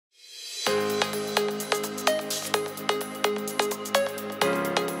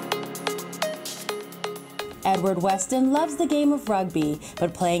Edward Weston loves the game of rugby,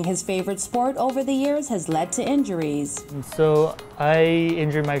 but playing his favorite sport over the years has led to injuries. So I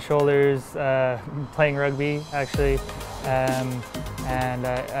injured my shoulders playing rugby, actually, and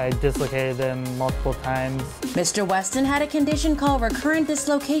I dislocated them multiple times. Mr. Weston had a condition called recurrent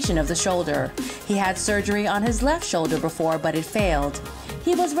dislocation of the shoulder. He had surgery on his left shoulder before, but it failed.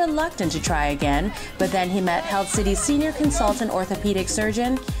 He was reluctant to try again, but then he met Health City's senior consultant orthopedic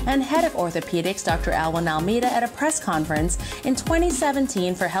surgeon and head of orthopedics, Dr. Alwyn Almeida, at a press conference in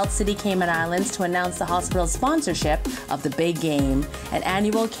 2017 for Health City Cayman Islands to announce the hospital's sponsorship of the Big Game, an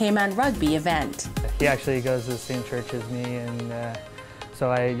annual Cayman rugby event. He actually goes to the same church as me, and so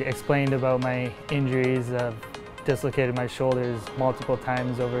I explained about my injuries. I've dislocated my shoulders multiple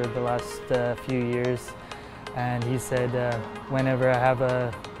times over the last few years. And he said whenever I have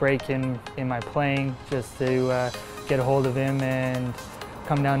a break in my playing, just to get a hold of him and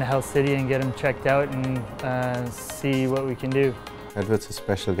come down to Health City and get him checked out and see what we can do. Edward's a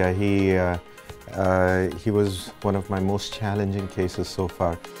special guy. He was one of my most challenging cases so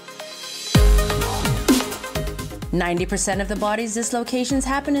far. 90% of the body's dislocations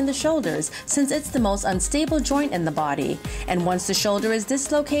happen in the shoulders, since it's the most unstable joint in the body. And once the shoulder is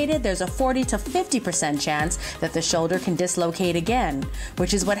dislocated, there's a 40 to 50% chance that the shoulder can dislocate again,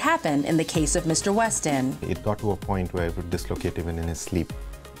 which is what happened in the case of Mr. Weston. It got to a point where it would dislocate even in his sleep.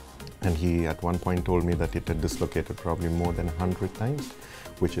 And he at one point told me that it had dislocated probably more than 100 times,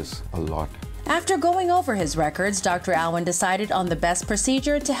 which is a lot. After going over his records, Dr. Alwyn decided on the best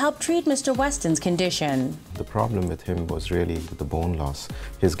procedure to help treat Mr. Weston's condition. The problem with him was really the bone loss.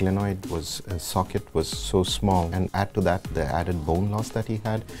 His glenoid socket was so small, and add to that the added bone loss that he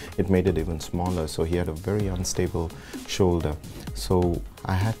had, it made it even smaller, so he had a very unstable shoulder. So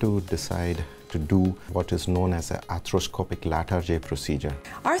I had to decide to do what is known as an arthroscopic Latarjet procedure.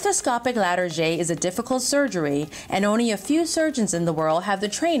 Arthroscopic Latarjet is a difficult surgery, and only a few surgeons in the world have the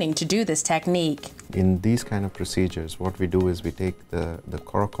training to do this technique. In these kind of procedures, what we do is we take the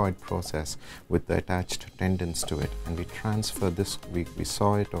coracoid process with the attached tendons to it, and we transfer this, we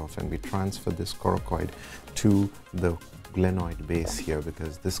saw it off, and we transfer this coracoid to the glenoid base here,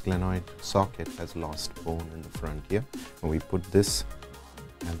 because this glenoid socket has lost bone in the front here, and we put this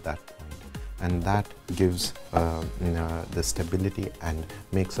at that point. And that gives the stability and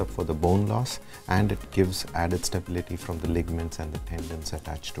makes up for the bone loss, and it gives added stability from the ligaments and the tendons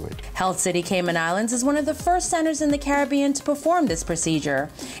attached to it. Health City Cayman Islands is one of the first centers in the Caribbean to perform this procedure,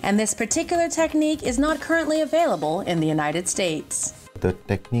 and this particular technique is not currently available in the United States. The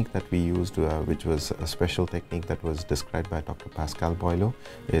technique that we used, which was a special technique that was described by Dr. Pascal Boileau,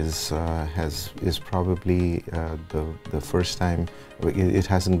 is probably the first time. It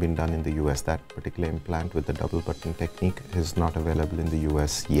hasn't been done in the US. That particular implant with the double button technique is not available in the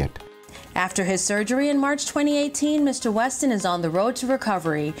US yet. After his surgery in March 2018, Mr. Weston is on the road to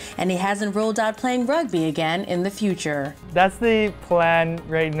recovery, and he hasn't ruled out playing rugby again in the future. That's the plan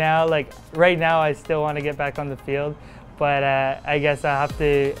right now. Like right now, I still want to get back on the field. But I guess I have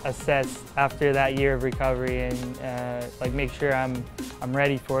to assess after that year of recovery and like make sure I'm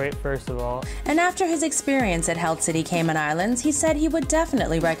ready for it first of all. And after his experience at Health City Cayman Islands, he said he would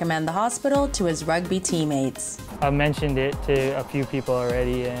definitely recommend the hospital to his rugby teammates. I've mentioned it to a few people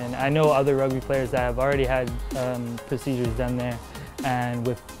already, and I know other rugby players that have already had procedures done there and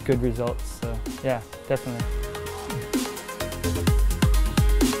with good results. So yeah, definitely.